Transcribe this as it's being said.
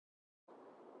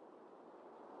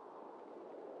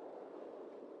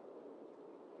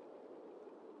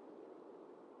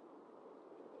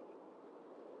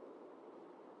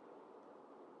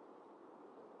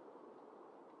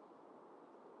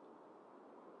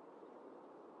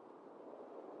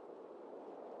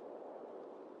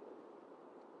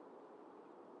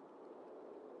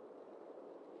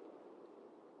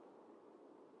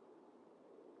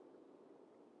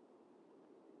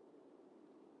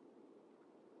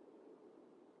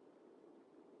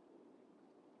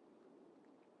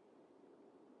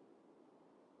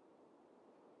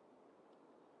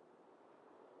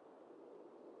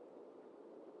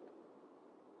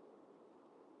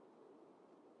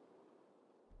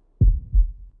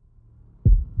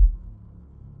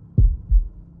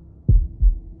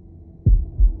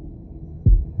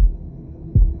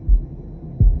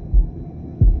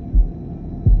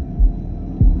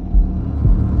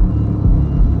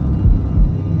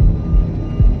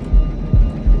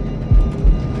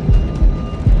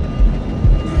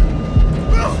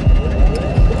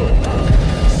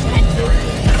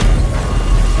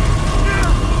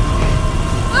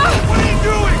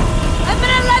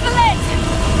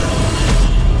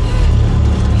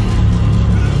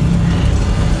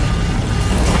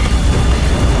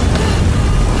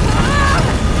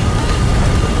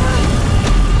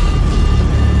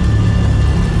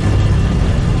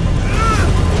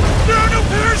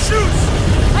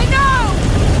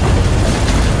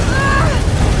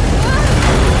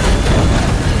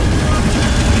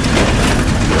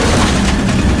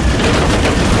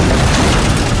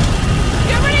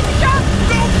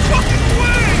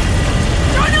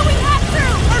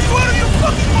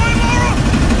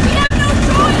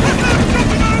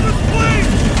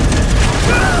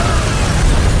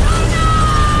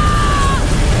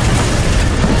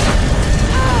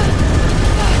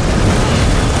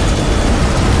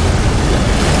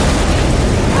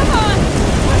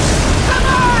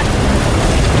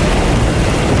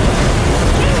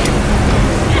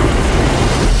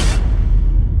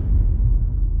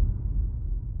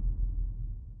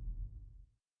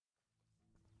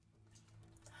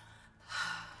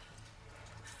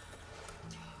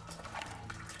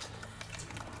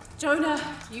Jonah,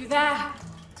 you there?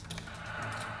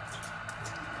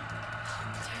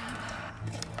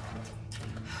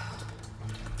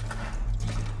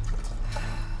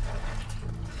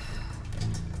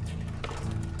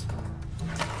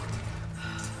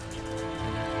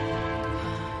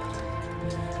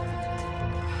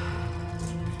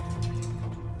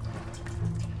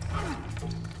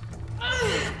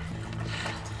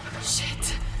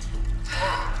 Shit.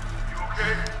 You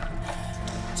okay?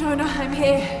 Jonah, I'm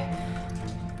here.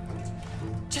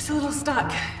 Just a little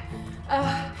stuck.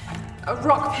 A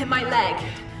rock hit my leg.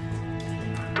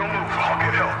 Don't move, I'll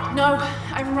get help. No,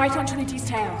 I'm right on Trinity's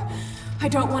tail. I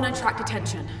don't want to attract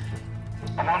attention.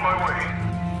 I'm on my way.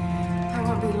 I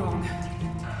won't be long.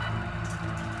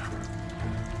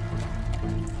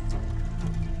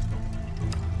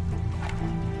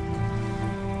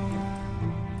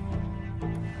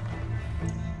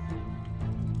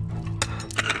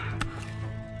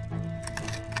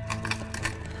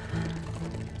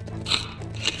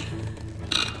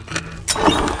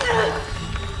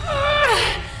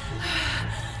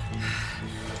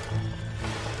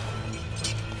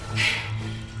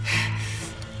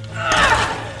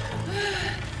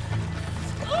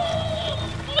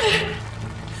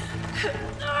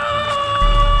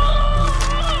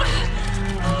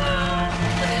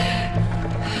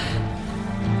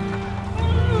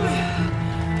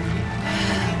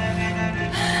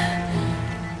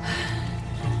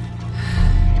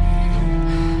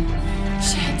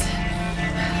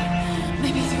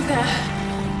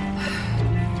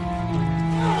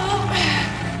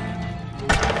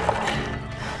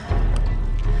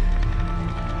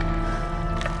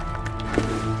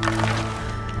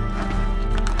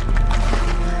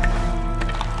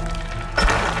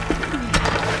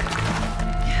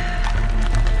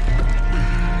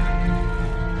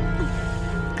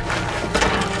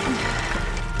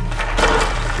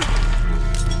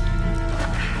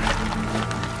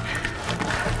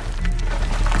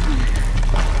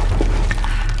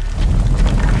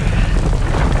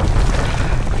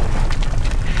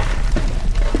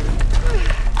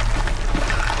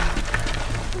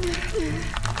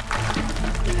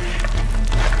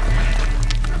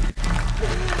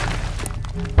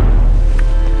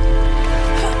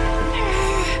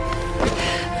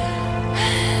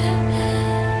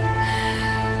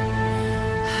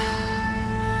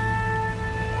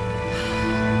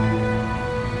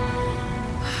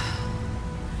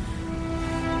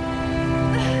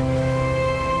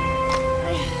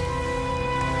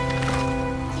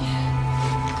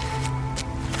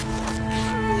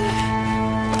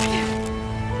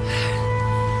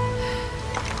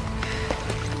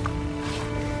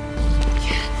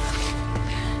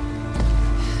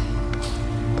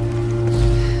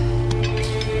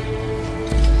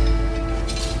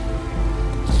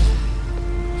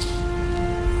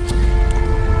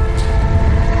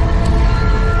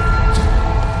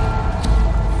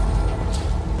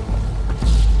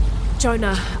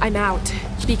 Jonah, I'm out.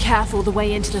 Be careful, the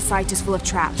way into the site is full of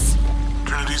traps.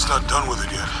 Trinity's not done with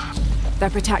it yet.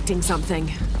 They're protecting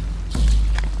something.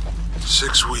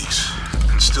 6 weeks,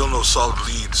 and still no solid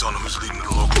leads on who's leading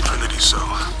the local Trinity cell.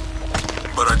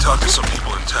 But I talked to some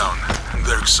people in town, and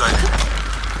they're excited.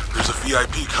 There's a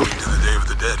VIP coming to the Day of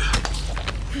the Dead.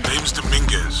 Name's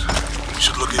Dominguez. We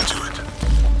should look into it.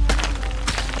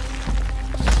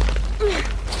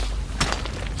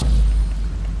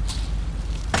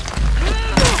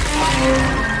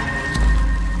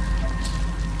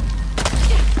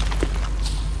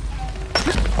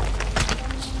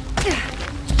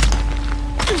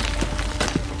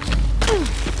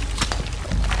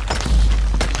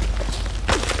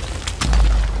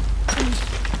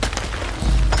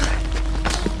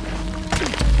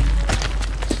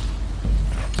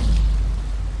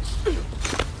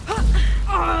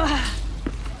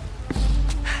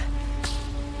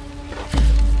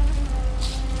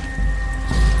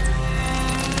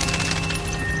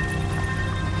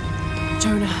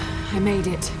 Jonah, I made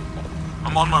it.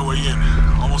 I'm on my way in.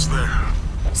 Almost there.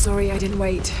 Sorry I didn't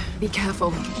wait. Be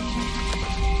careful.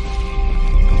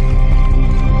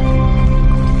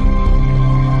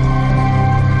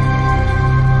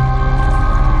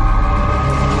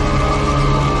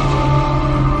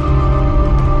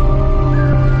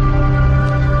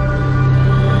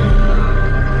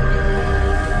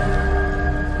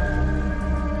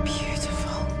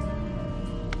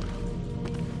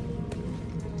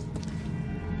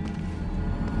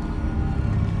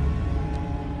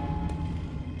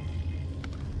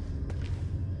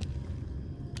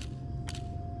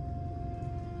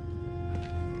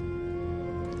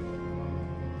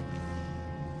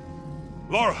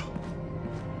 Laura!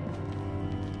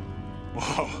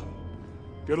 Wow,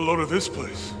 Get a load of this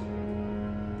place.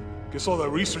 Guess all that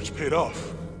research paid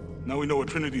off. Now we know what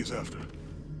Trinity is after.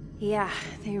 Yeah,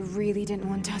 they really didn't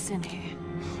want us in here.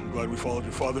 I'm glad we followed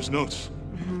your father's notes.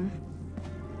 Mm-hmm.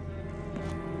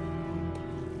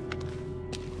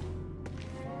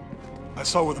 I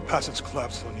saw where the passage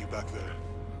collapsed on you back there.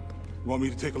 You want me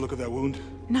to take a look at that wound?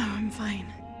 No, I'm fine.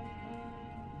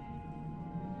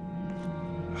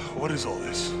 What is all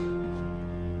this?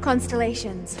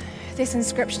 Constellations. This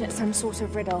inscription is some sort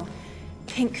of riddle.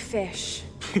 Pink fish.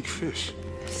 Pink fish?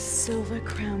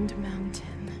 Silver-crowned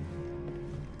mountain.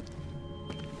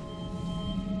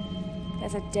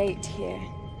 There's a date here.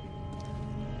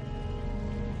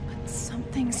 But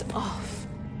something's off.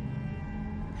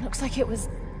 It looks like it was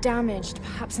damaged,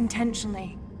 perhaps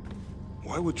intentionally.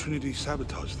 Why would Trinity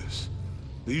sabotage this?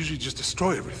 They usually just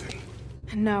destroy everything.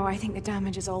 No, I think the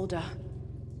damage is older.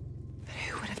 But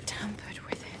who would have tampered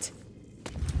with it?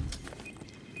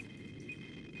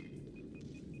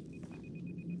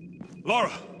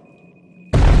 Lara!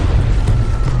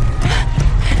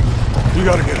 You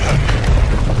gotta get out of here.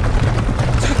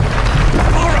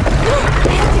 Lara! I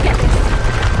have to get this.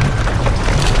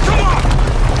 Come on!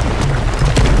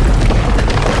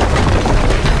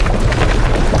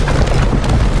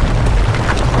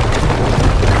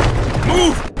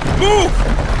 Move! Move!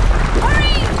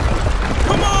 Hurry!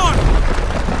 Come on!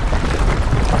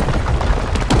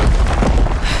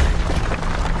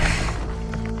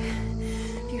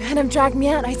 If you hadn't dragged me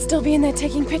out, I'd still be in there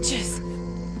taking pictures.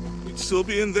 You'd still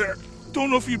be in there. Don't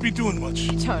know if you'd be doing much.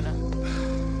 Don't know.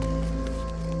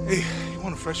 Hey, you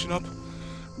want to freshen up?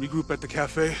 Regroup at the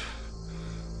cafe?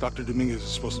 Dr. Dominguez is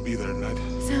supposed to be there tonight.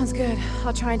 Sounds good.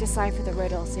 I'll try and decipher the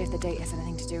riddle, see if the date has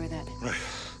anything to do with it. Right.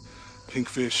 Pink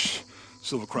fish,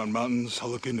 Silver Crown Mountains, I'll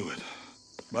look into it.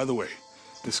 By the way,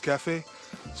 this cafe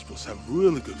is supposed to have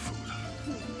really good food.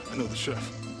 I know the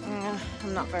chef.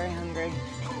 I'm not very hungry.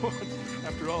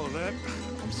 After all of that,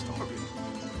 I'm starving.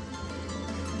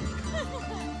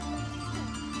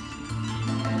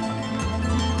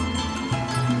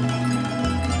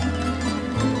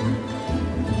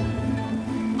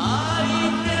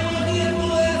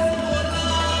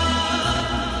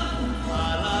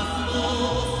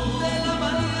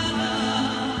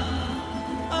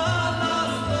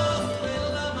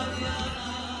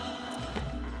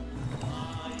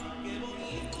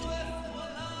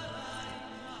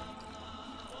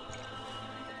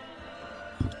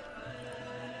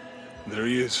 There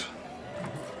he is.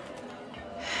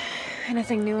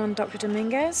 Anything new on Dr.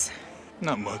 Dominguez?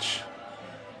 Not much.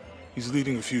 He's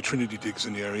leading a few Trinity digs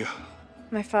in the area.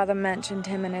 My father mentioned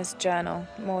him in his journal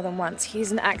more than once.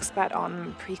 He's an expert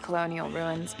on pre-colonial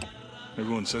ruins.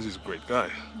 Everyone says he's a great guy.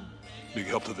 Big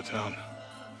help to the town.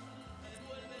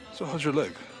 So how's your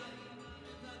leg?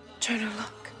 Jonah,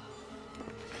 look.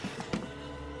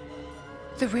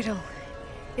 The riddle.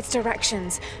 Its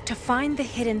directions. To find the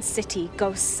hidden city,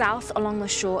 go south along the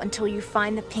shore until you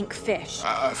find the pink fish.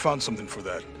 I found something for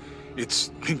that.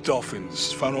 It's pink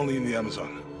dolphins, found only in the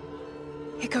Amazon.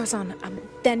 It goes on.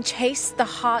 Then chase the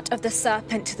heart of the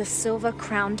serpent to the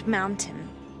silver-crowned mountain.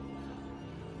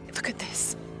 Look at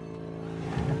this.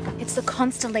 It's the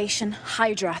constellation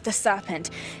Hydra, the serpent.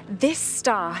 This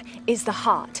star is the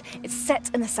heart. It's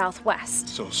set in the southwest.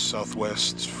 So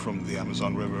southwest from the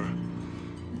Amazon River.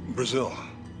 Brazil.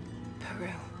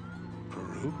 Peru.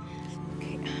 Peru?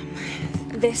 Okay,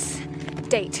 this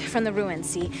date from the ruins,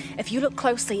 see? If you look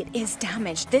closely, it is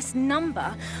damaged. This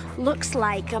number looks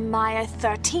like a Maya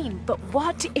 13, but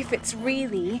what if it's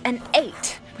really an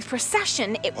 8? With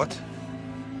precession, it... What?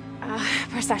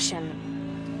 Precession.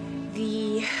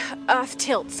 The Earth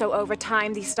tilts, so over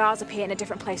time, these stars appear in a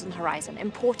different place on the horizon.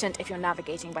 Important if you're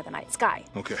navigating by the night sky.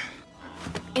 Okay.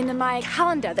 In the Maya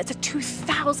calendar, that's a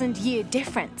 2,000-year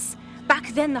difference.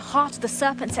 Back then, the heart of the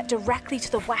serpent set directly to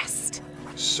the west.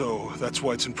 So that's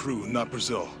why it's in Peru, not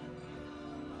Brazil.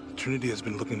 Trinity has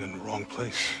been looking in the wrong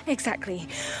place. Exactly.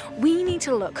 We need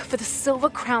to look for the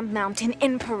silver-crowned mountain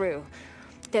in Peru.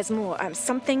 There's more.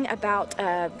 Something about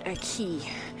a key.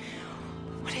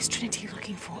 What is Trinity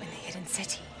looking for in the hidden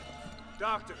city?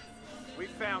 Doctor, we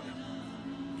found him.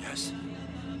 Yes.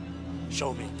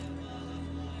 Show me.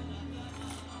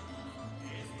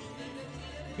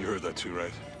 You heard that too,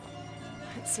 right?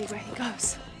 Let's see where he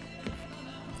goes.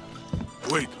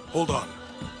 Wait, hold on.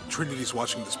 Trinity's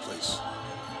watching this place.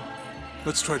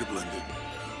 Let's try to blend in.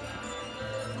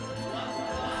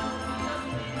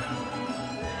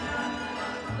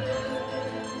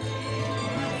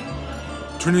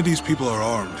 Trinity's people are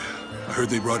armed. I heard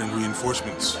they brought in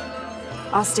reinforcements.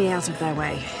 I'll stay out of their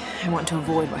way. I want to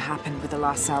avoid what happened with the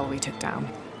last cell we took down.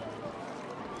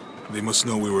 They must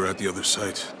know we were at the other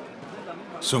site.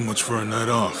 So much for a night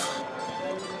off.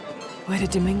 Where did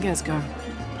Dominguez go?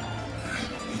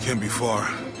 He can't be far.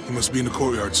 He must be in the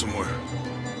courtyard somewhere.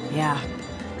 Yeah.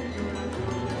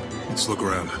 Let's look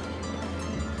around.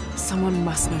 Someone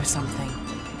must know something.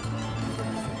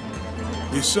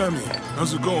 Hey, Sammy,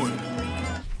 how's it going?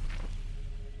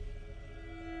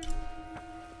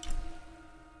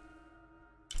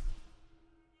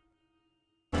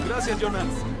 Gracias,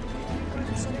 Jonas.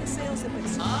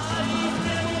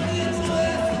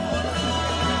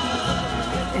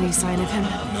 Any sign of him?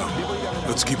 No.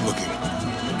 Let's keep looking.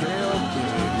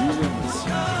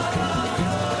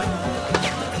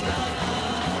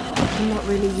 I'm not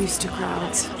really used to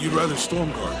crowds. You'd rather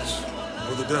storm guards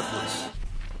or the deathless?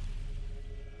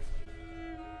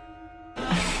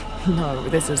 No,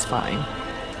 this is fine.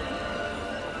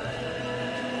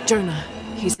 Jonah,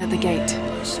 he's at the gate.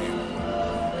 I see him.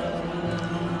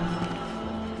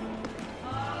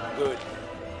 Good.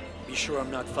 Be sure I'm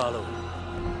not following.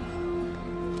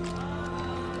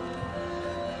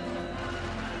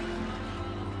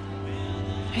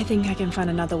 I think I can find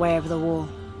another way over the wall.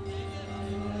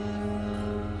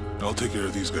 I'll take care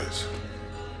of these guys.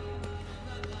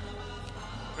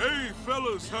 Hey,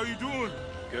 fellas, how you doing?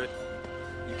 Good.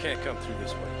 You can't come through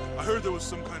this way. I heard there was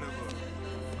some kind of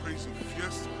crazy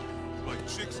fiesta, like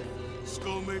chicks in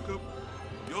skull makeup.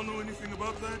 Y'all know anything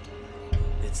about that?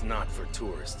 It's not for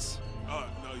tourists. No,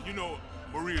 you know,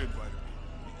 Maria invited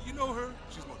me. You know her?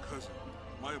 She's my cousin.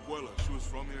 My abuela, she was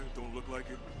from here, don't look like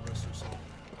it, rest her soul.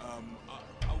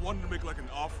 I wanted to make like an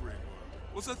offering.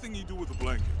 What's that thing you do with the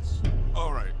blankets?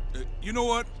 All right, you know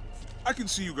what? I can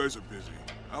see you guys are busy.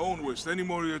 I won't waste any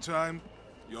more of your time.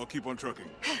 Y'all keep on trucking.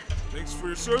 Thanks for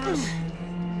your service.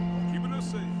 Keeping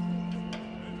us safe.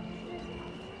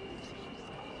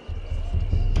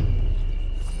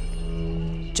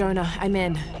 Jonah, I'm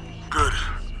in. Good.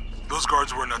 Those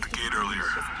guards weren't at the gate earlier.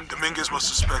 Dominguez must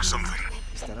suspect something.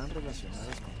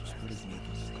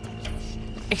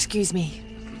 Excuse me.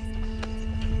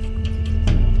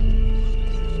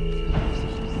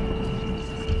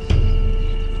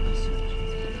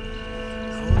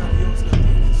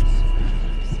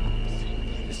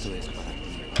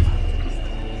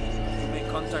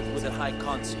 Contact with the High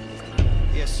Consul.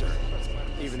 Yes, sir.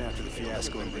 Even after the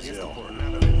fiasco in Brazil.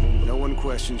 No one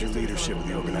questions your leadership of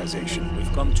the organization.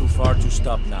 We've come too far to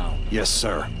stop now. Yes,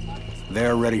 sir.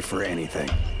 They're ready for anything.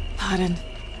 Pardon.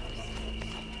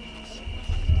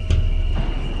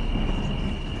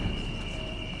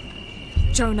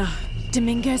 Jonah,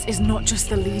 Dominguez is not just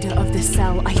the leader of the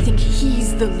cell. I think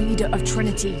he's the leader of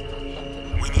Trinity.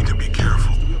 We need to be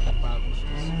careful.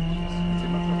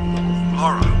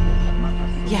 Laura.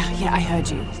 Yeah, I heard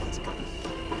you.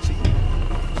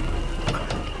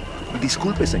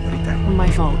 Disculpe, señorita. My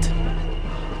fault.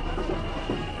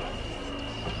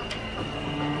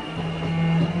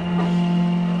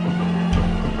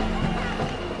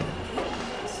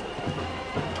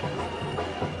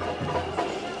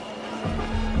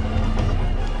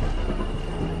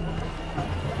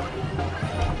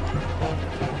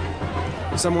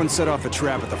 Someone set off a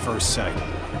trap at the first site.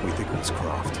 We think it was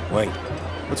Croft. Wait.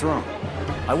 What's wrong?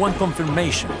 I want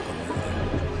confirmation,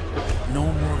 Commander.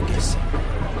 No more guessing.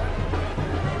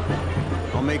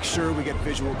 I'll make sure we get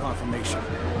visual confirmation.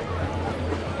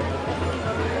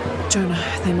 Jonah,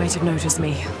 they might have noticed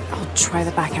me. I'll try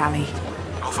the back alley.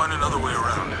 I'll find another way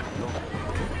around.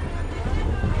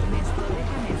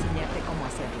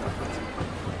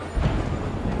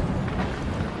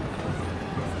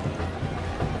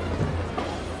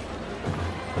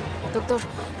 Doctor,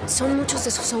 son muchos de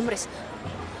esos hombres.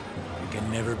 You can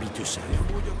never be too safe.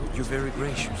 You're very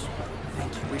gracious.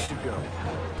 Thank you. We should go.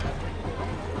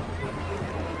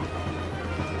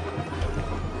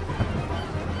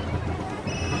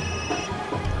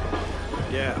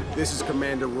 Yeah, this is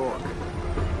Commander Rourke.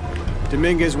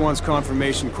 Dominguez wants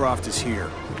confirmation Croft is here.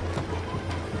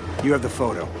 You have the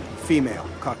photo. Female,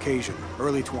 Caucasian,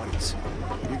 early 20s.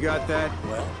 You got that?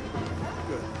 Well,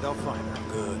 Good. They'll find her.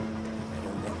 good. I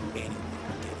don't want anyone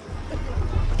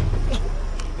getting...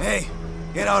 Hey,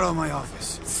 get out of my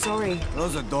office. Sorry.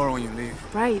 Close the door when you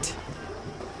leave. Right.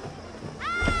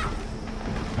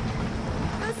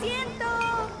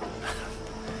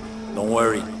 Don't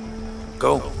worry.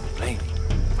 Go. Play.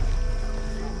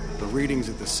 The readings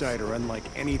at the site are unlike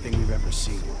anything we've ever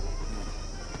seen.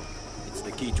 It's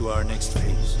the key to our next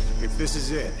phase. If this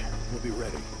is it, we'll be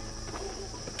ready.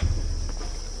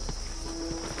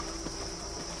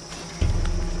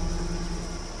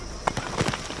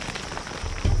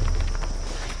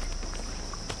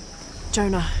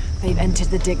 Jonah, they've entered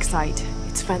the dig site.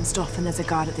 It's fenced off and there's a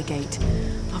guard at the gate.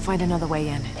 I'll find another way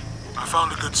in. I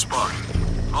found a good spot.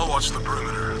 I'll watch the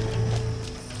perimeter.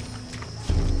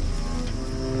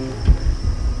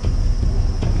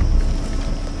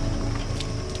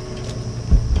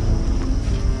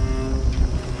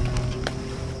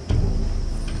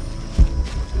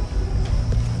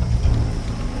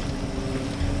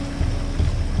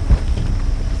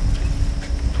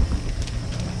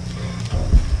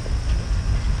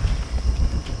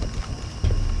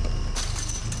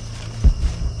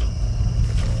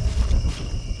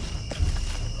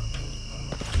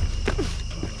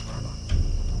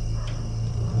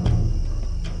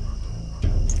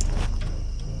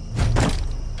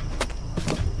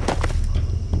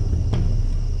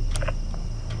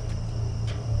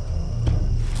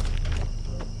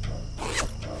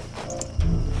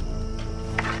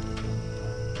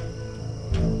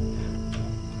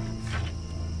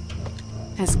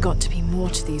 There's got to be more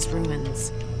to these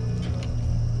ruins.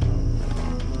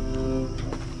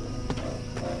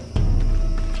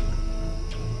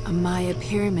 A Maya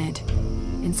pyramid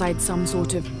inside some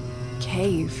sort of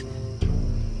cave.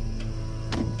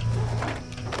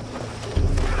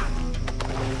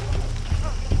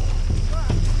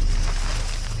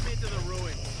 Into the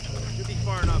ruins. Should be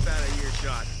far enough out of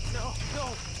earshot. No,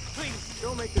 please,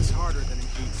 don't make this harder than it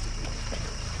needs to be.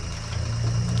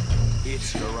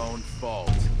 It's your own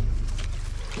fault.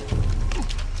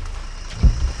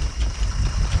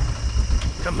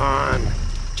 Come on,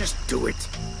 just do it.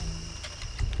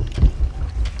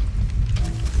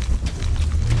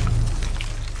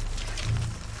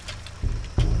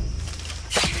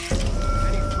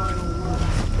 Any final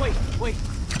words? Wait.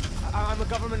 I'm a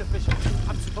government official.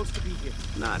 I'm supposed to be here.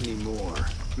 Not anymore,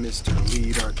 Mr.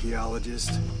 Lead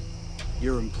Archaeologist.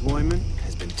 Your employment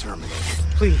has been terminated.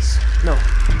 Please, no.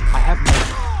 I have no...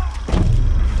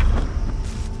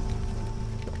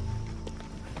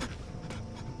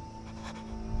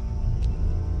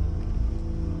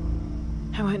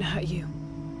 I won't hurt you.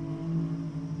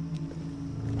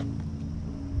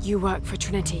 You work for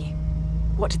Trinity.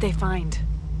 What did they find?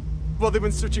 Well, they've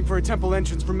been searching for a temple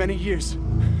entrance for many years.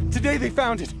 Today they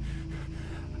found it.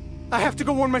 I have to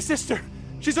go warn my sister.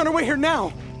 She's on her way here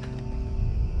now.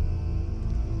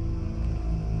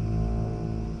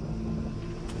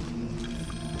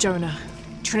 Jonah,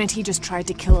 Trinity just tried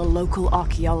to kill a local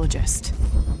archaeologist.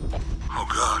 Oh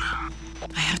God.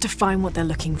 I have to find what they're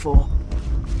looking for.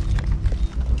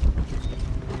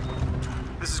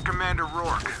 This is Commander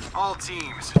Rourke. All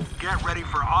teams, get ready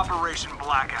for Operation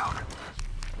Blackout.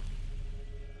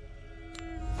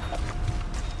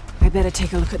 I better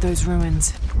take a look at those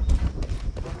ruins.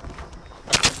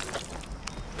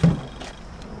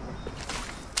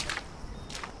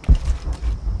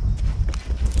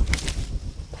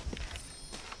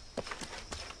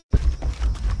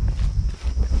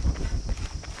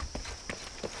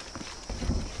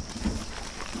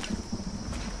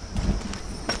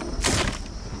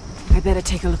 I better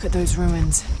take a look at those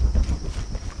ruins.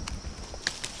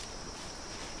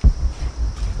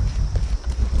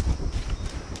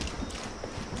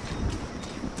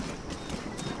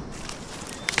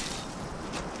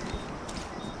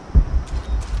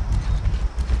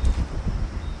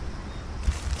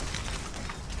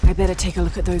 I better take a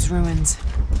look at those ruins.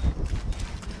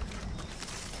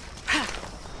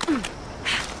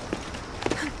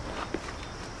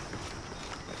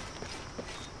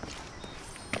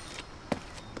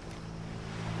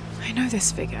 I know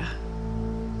this figure.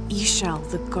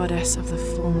 Ishel, the goddess of the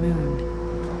full moon.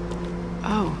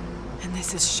 Oh, and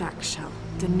this is Shakshel,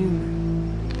 the new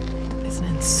moon. There's an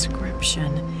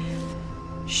inscription.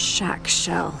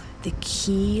 Shakshel, the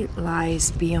key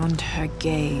lies beyond her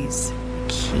gaze. The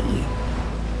key.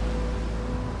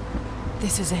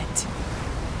 This is it.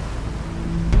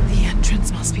 The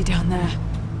entrance must be down there.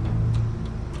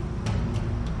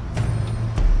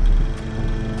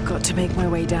 Got to make my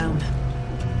way down.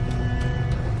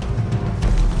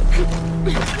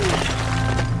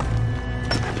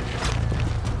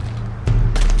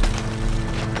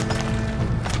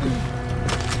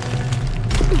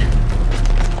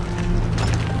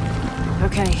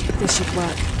 Okay, this should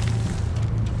work.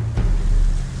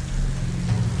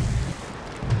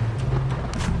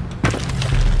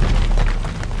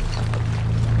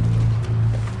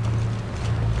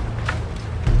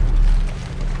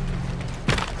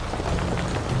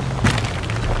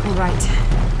 All right.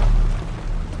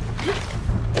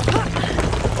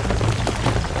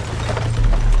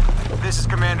 This is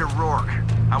Commander Rourke.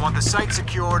 I want the site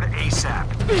secured ASAP.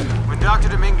 When Dr.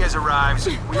 Dominguez arrives,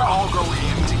 we all go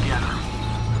in together.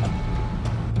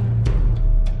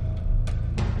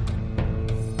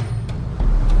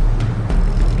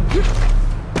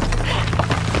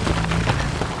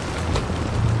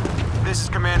 This is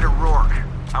Commander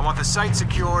site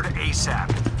secured ASAP.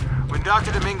 When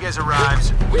Dr. Dominguez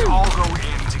arrives, we all go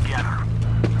in together.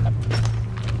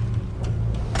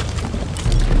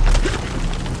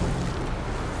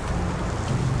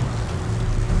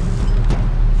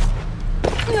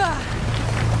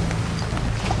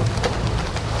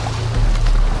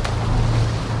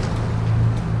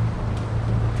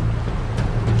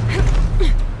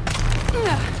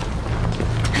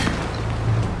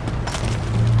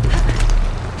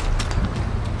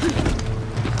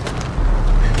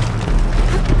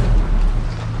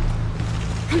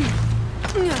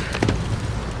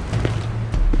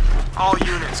 All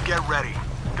units, get ready.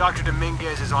 Dr.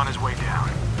 Dominguez is on his way down.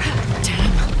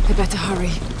 Damn, I better hurry.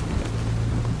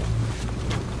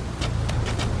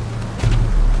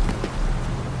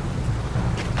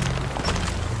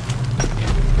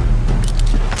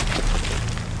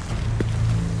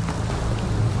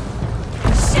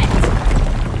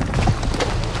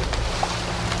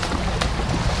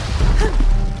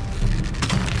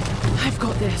 I've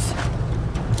got this.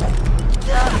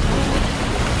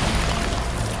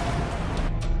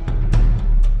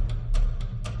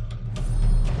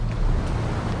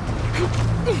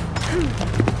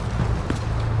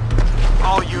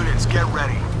 All units, get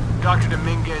ready. Dr.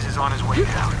 Dominguez is on his way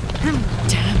down.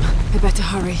 Damn, I better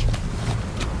hurry.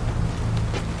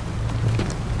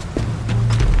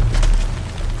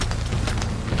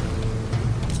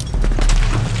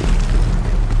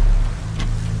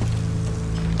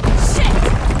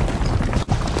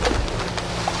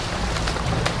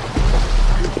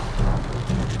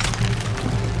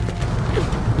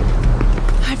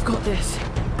 I've got this.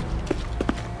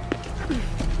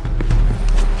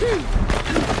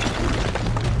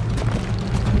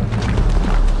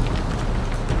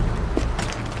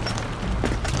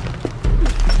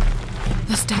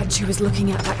 The statue is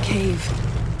looking at that cave.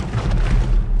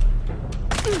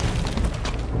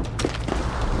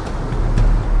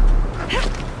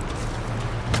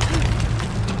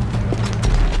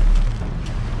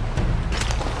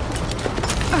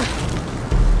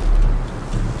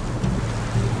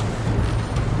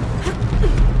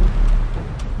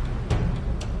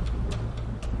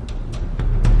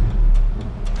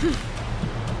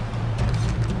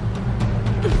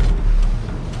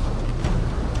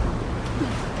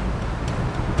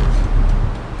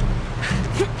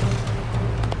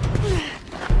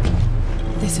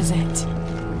 This is it.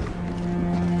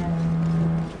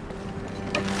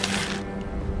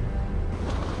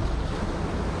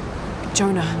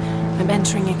 Jonah, I'm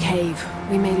entering a cave.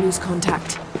 We may lose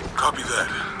contact. Copy that.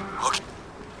 I'll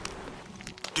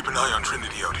keep an eye on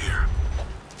Trinity out here.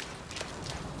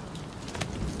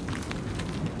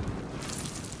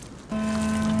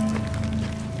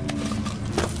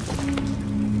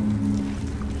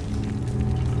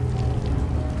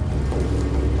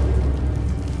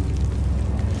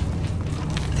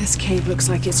 This cave looks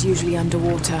like it's usually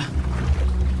underwater.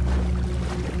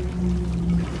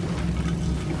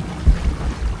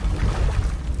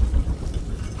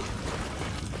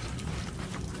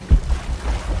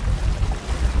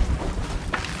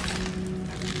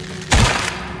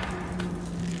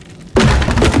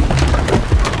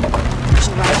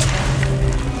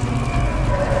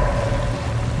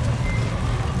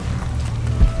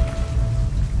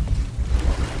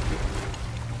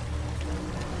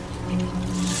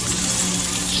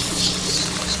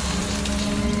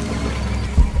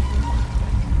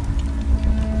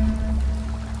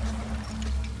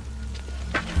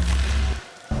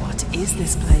 What is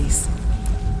this place?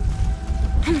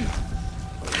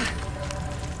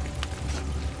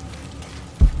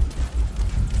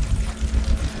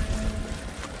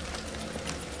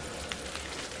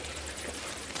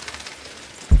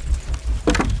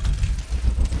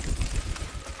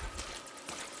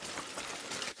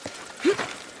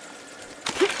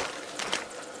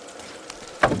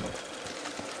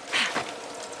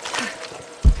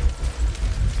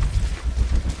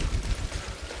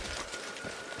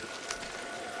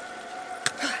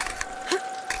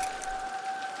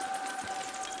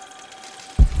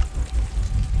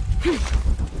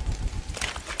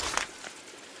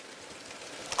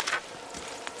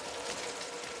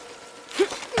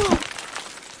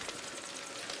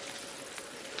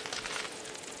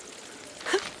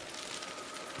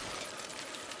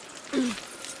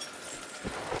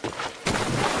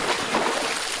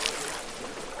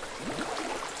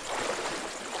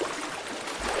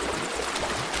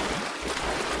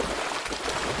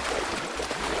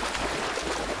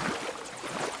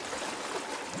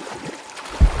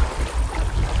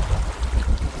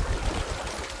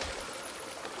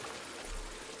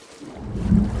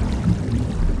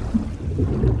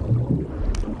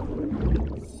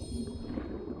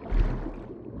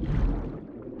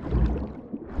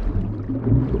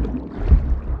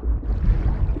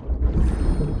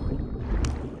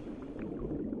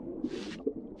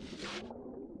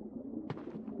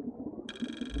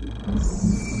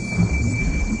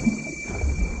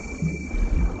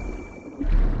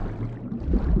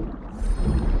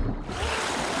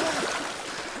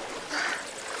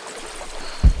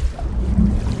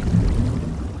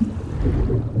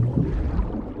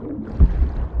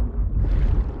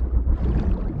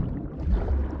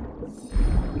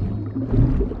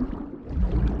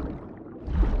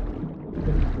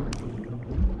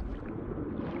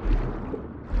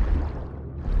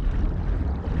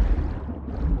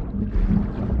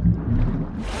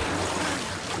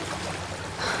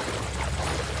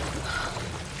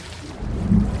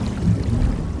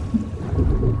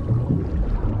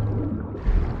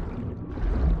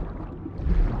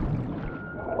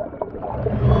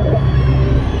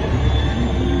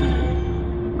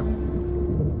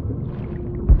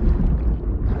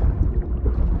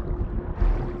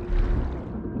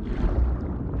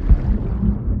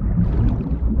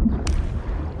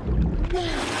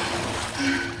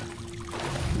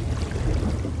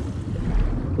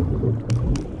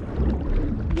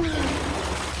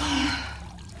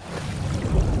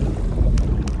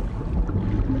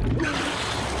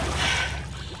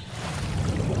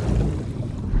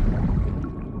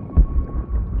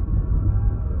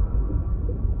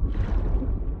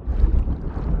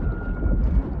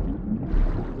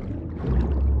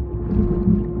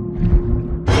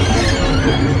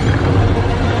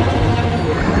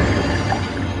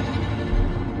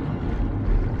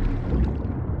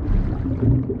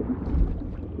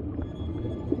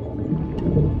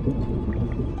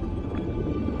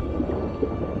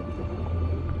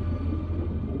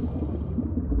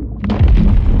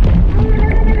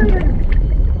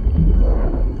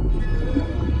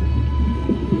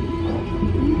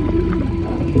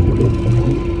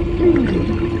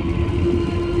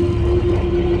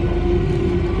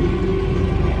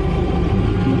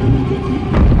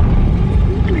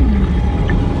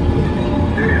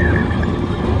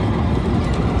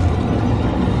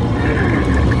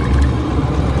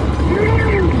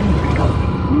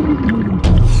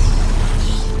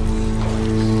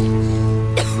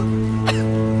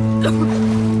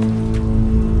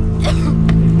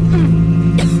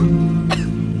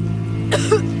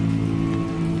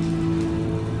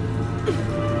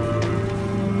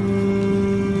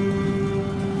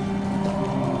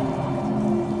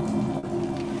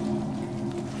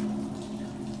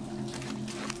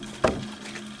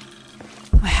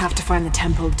 I have to find the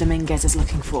temple Dominguez is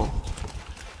looking for.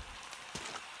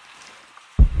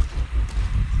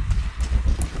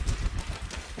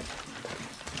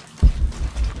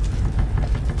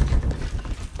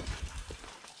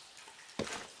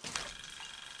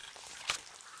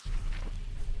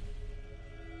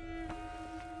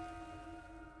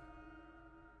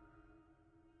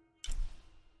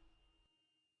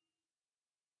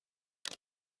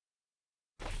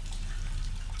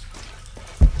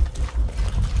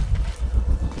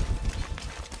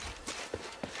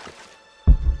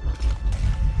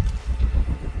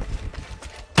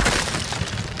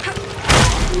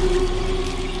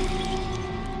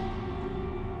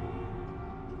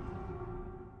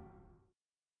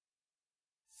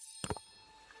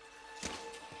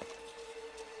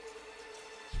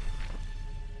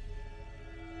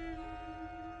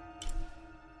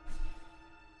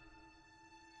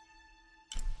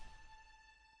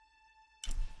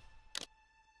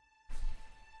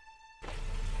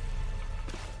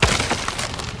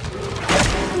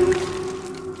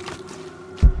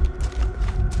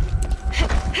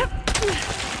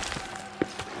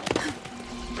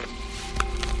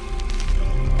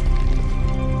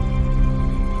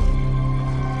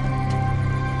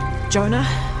 Jonah,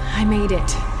 I made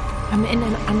it. I'm in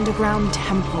an underground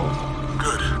temple.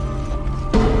 Good.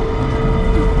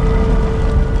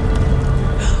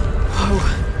 Oh,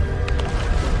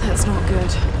 that's not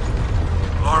good.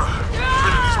 Lara,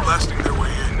 Trinity's blasting their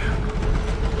way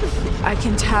in. I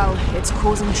can tell. It's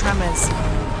causing tremors.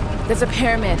 There's a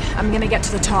pyramid. I'm gonna get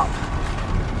to the top.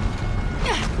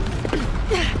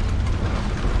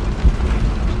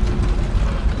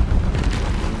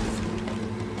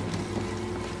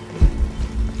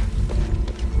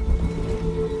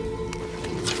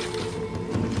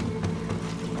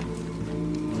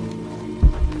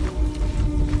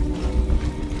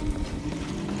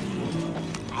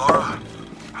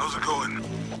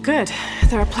 Good.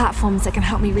 There are platforms that can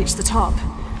help me reach the top.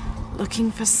 Looking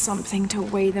for something to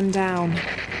weigh them down.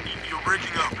 You're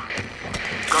breaking up.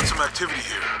 Got some activity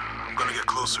here. I'm gonna get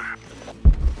closer.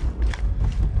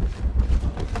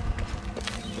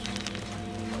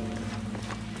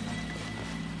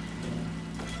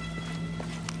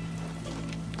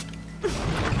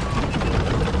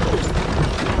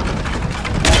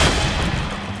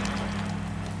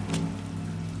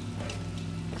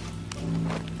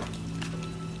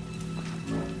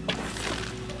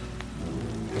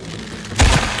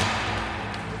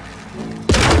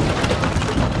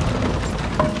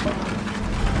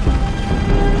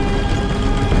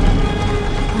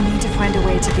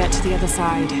 To get to the other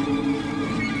side.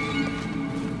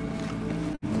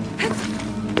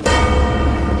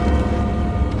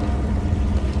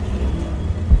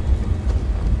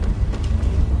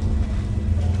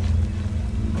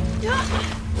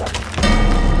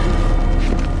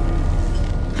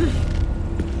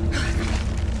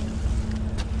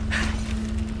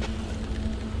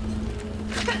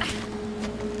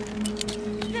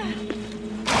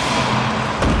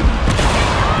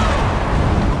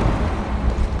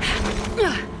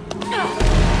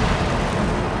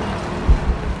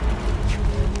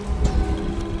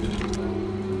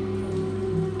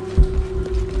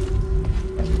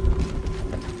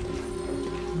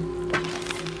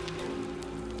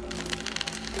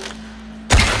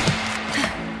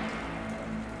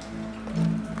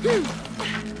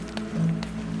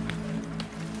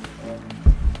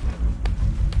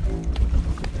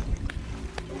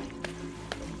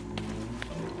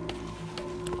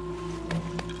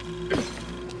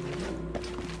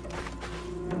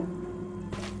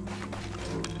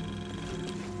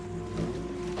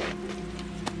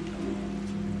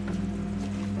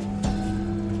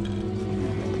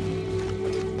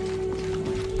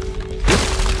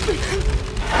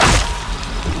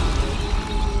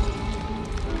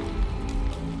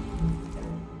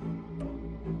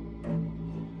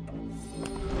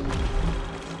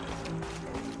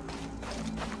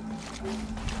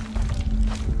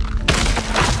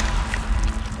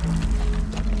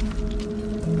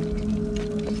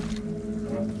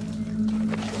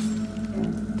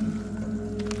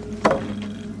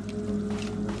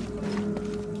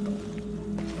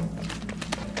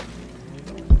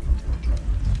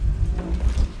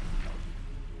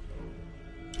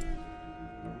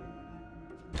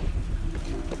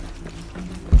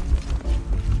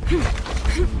 Need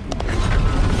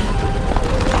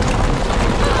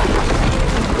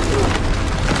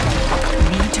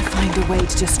to find a way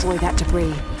to destroy that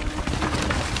debris.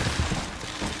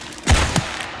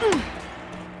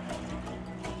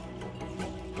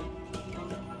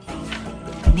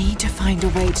 Need to find a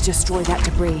way to destroy that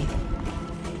debris.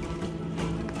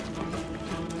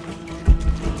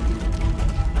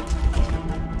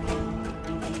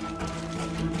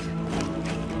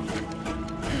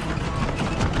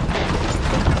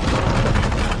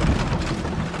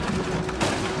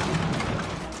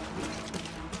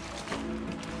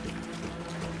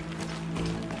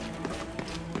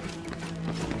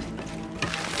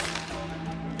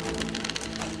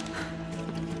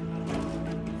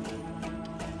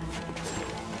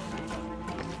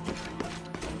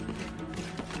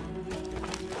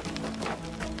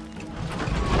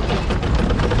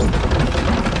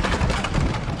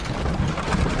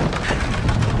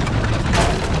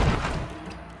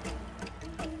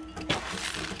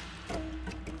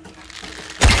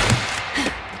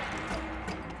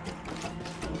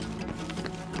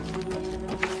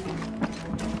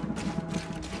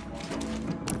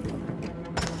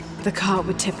 The cart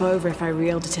would tip over if I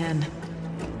reeled it in.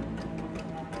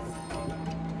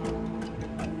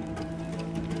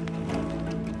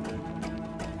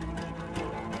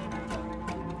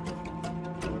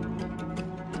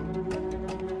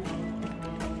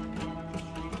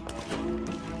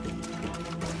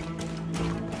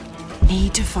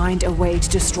 Need to find a way to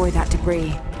destroy that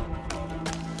debris.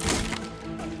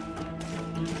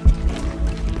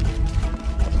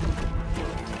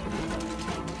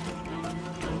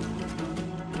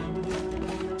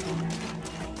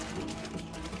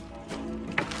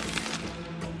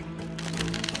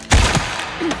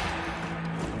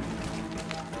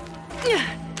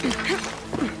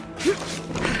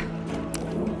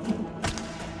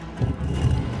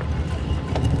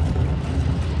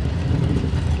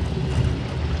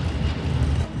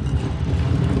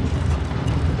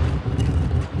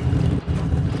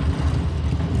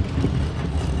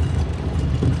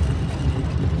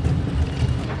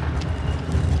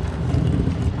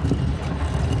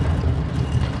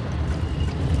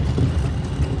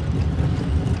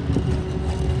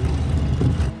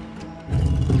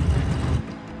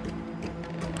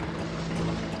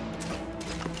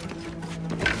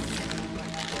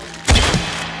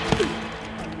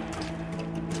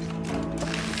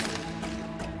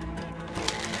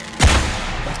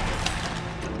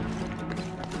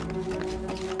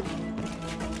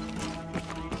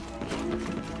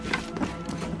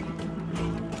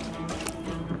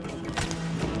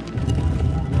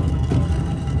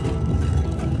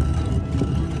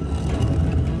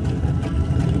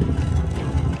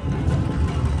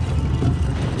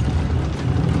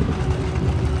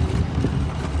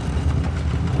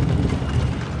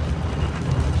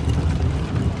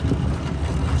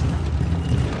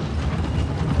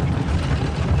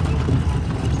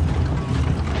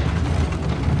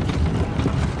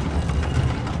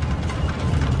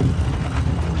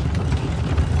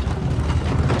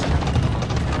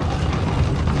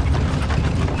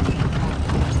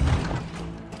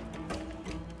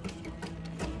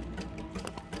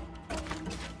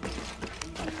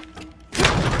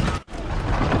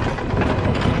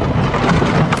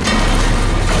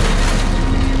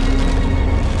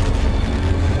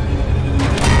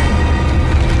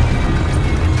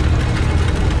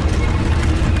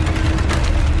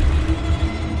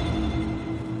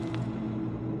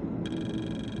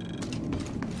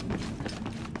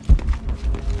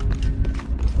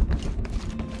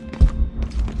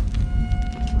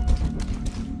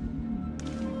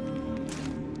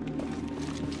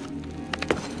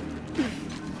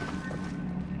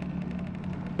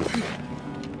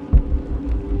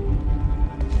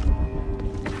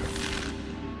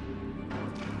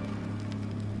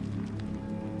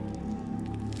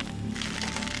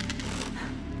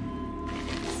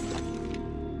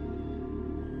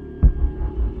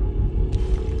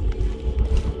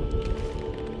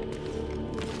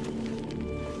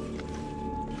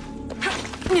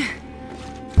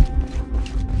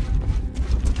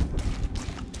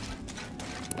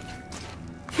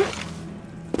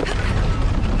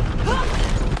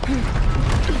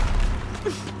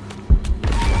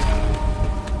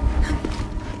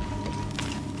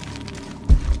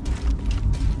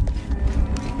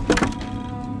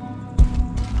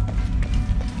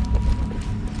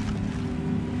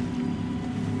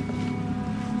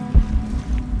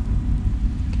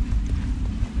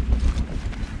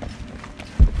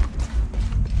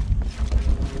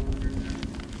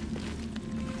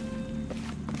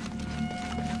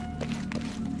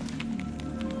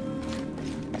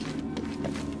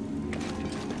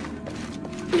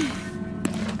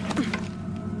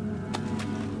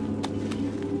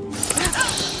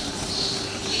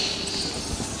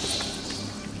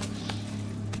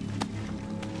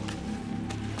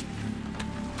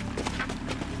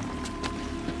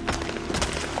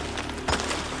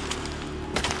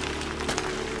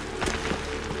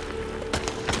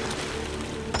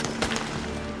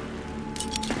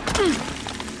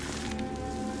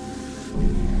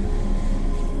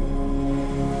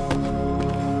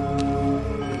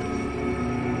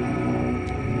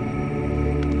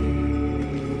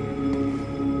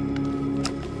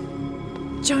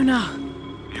 Jonah!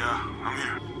 Yeah, I'm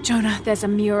here. Jonah, there's a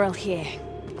mural here.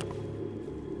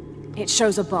 It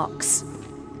shows a box.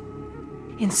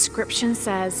 Inscription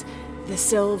says, "The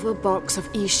silver box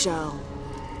of Ishal."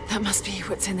 That must be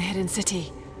what's in the hidden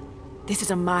city. This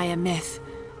is a Maya myth.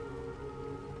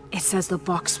 It says the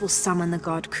box will summon the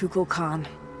god Kukulkan.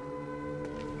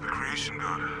 The creation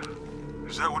god.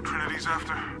 Is that what Trinity's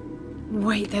after?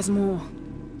 Wait, there's more.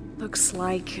 Looks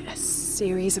like a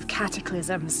series of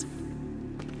cataclysms.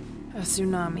 A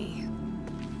tsunami.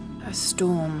 A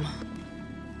storm.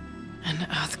 An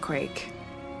earthquake.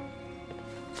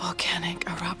 Volcanic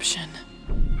eruption.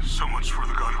 So much for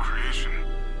the god of creation.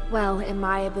 Well, in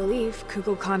Maya belief,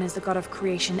 Kukulkan is the god of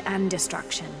creation and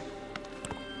destruction.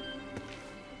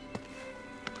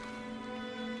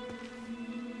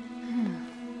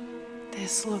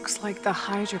 This looks like the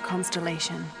Hydra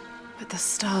constellation, but the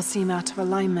stars seem out of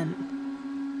alignment.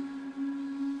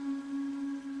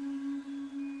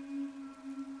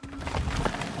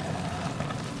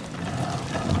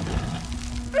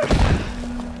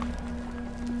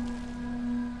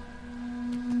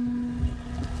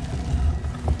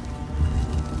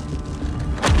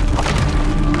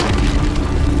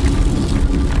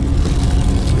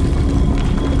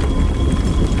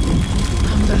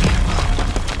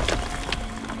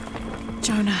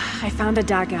 I found a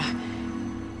dagger.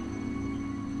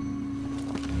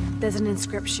 There's an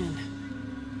inscription.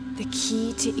 The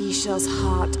key to Ishal's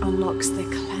heart unlocks the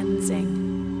cleansing.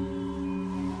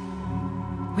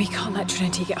 We can't let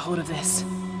Trinity get hold of this.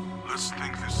 Let's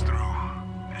think this through.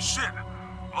 Hey, shit!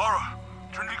 Laura,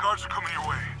 Trinity guards are coming your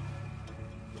way.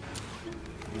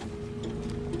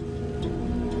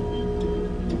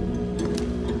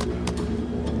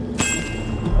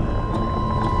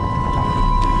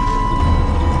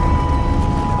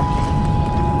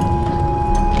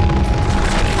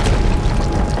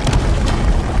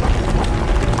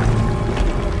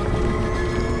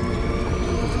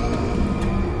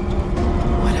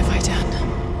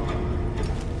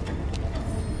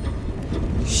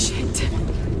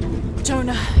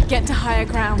 Get to higher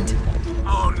ground.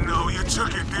 Oh no, you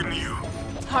took it, didn't you?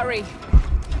 Hurry.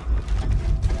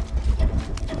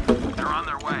 They're on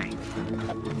their way.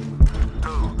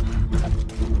 Who?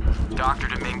 Dr.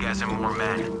 Dominguez and more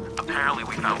men. Apparently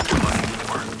we found what we're looking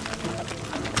for.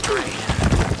 Great.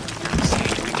 The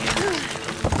siege begins.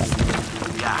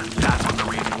 Yeah, that's what the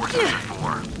reinforcements are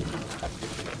for.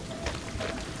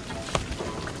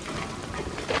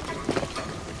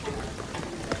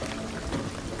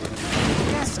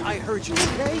 I heard you,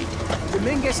 okay?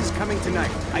 Dominguez is coming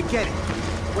tonight. I get it.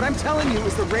 What I'm telling you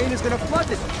is the rain is gonna flood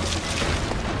this.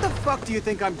 What the fuck do you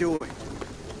think I'm doing?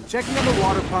 Checking on the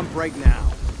water pump right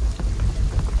now.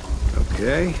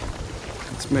 Okay.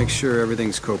 Let's make sure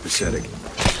everything's copacetic.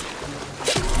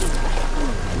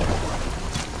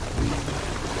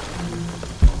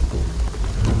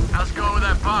 How's it going with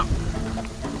that pump?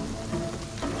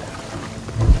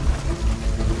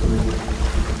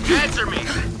 Answer me!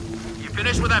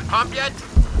 Finished with that pump yet?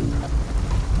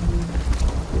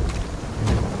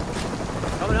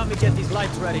 Come and help me get these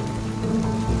lights ready.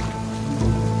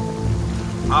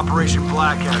 Operation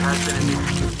Blackout has been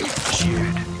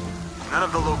initiated. None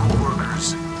of the local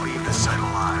workers leave the site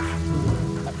alive.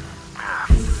 Ah,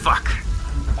 fuck.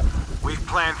 We've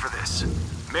planned for this.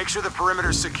 Make sure the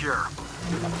perimeter's secure.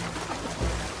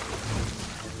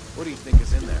 What do you think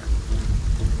is in there?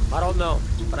 I don't know,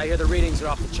 but I hear the readings are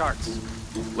off the charts.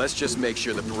 Let's just make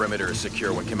sure the perimeter is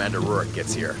secure when Commander Rourke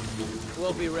gets here.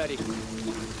 We'll be ready.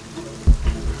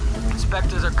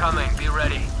 Inspectors are coming. Be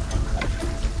ready.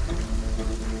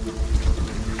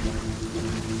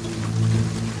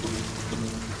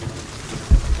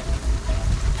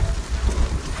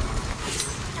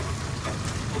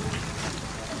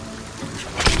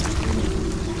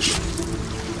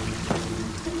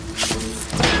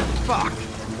 Fuck.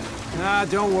 Nah,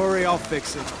 don't worry, I'll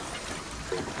fix it.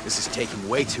 This is taking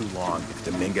way too long. If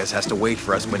Dominguez has to wait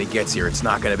for us when he gets here, it's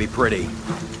not gonna be pretty.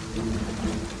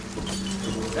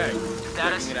 Hey,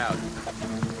 status? It out.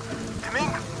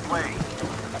 Dominguez, wait.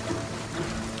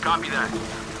 Copy that.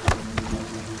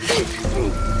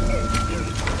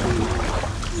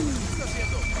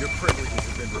 Your privileges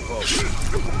have been revoked.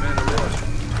 Commander Rourke,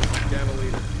 Gamma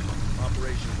Leader.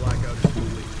 Operation Blackout is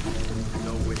complete.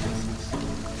 No witnesses.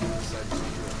 Site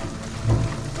secure.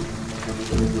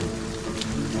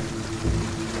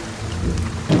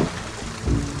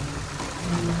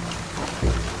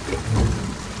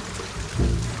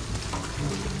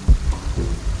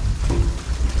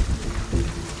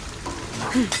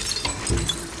 Have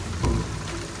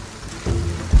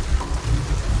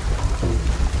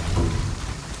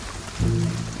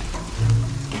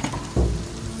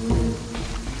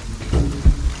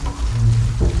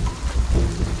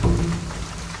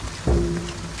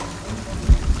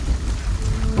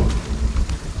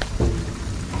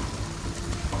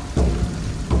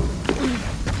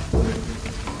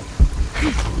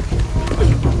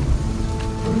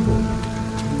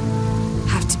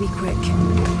to be quick.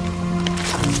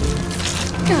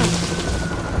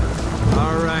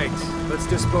 All right, let's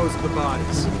dispose of the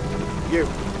bodies. You,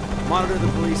 monitor the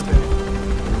police bay.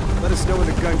 Let us know when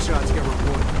the gunshots get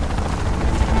reported.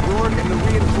 Rourke and the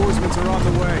reinforcements are on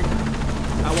the way.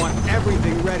 I want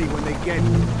everything ready when they get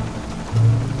here.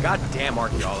 Goddamn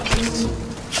archaeologists.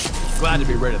 Glad to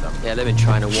be rid of them. Yeah, they've been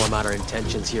trying to warm out our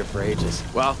intentions here for ages.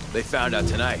 Well, they found out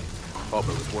tonight. Hope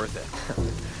it was worth it.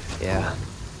 Yeah,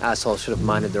 assholes should have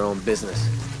minded their own business.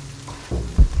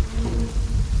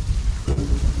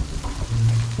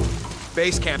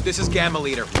 Base camp, this is Gamma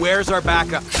Leader. Where's our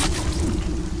backup?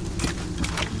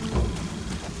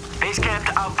 Base camp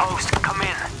to outpost. Come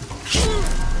in.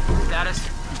 Status?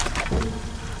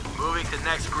 Moving to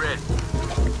next grid.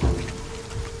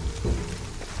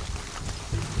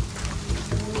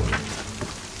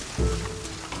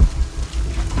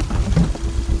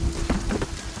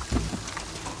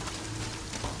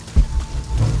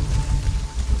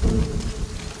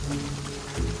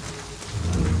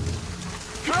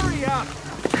 Hurry up!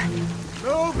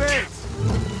 Move it!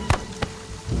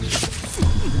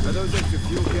 Are those extra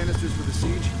fuel canisters for the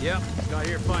siege? Yep, got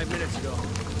here 5 minutes ago.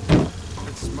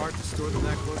 It's smart to store them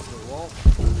that close to the wall.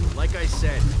 Like I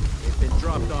said, they've been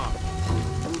dropped off.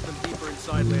 Move them deeper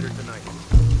inside later tonight.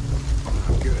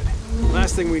 Good.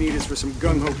 Last thing we need is for some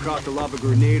gung-ho cop to lob a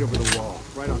grenade over the wall,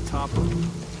 right on top of them.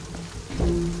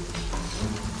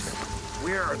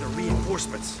 Where are the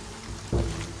reinforcements?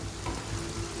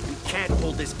 We can't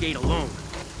hold this gate alone.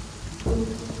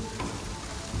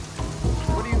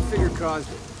 What do you figure caused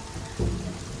it?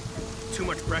 Too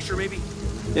much pressure, maybe?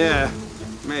 Yeah,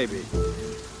 maybe.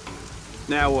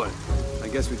 Now what? I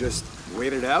guess we just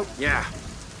wait it out? Yeah.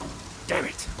 Damn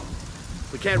it.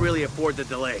 We can't really afford the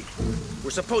delay.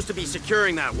 We're supposed to be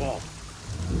securing that wall.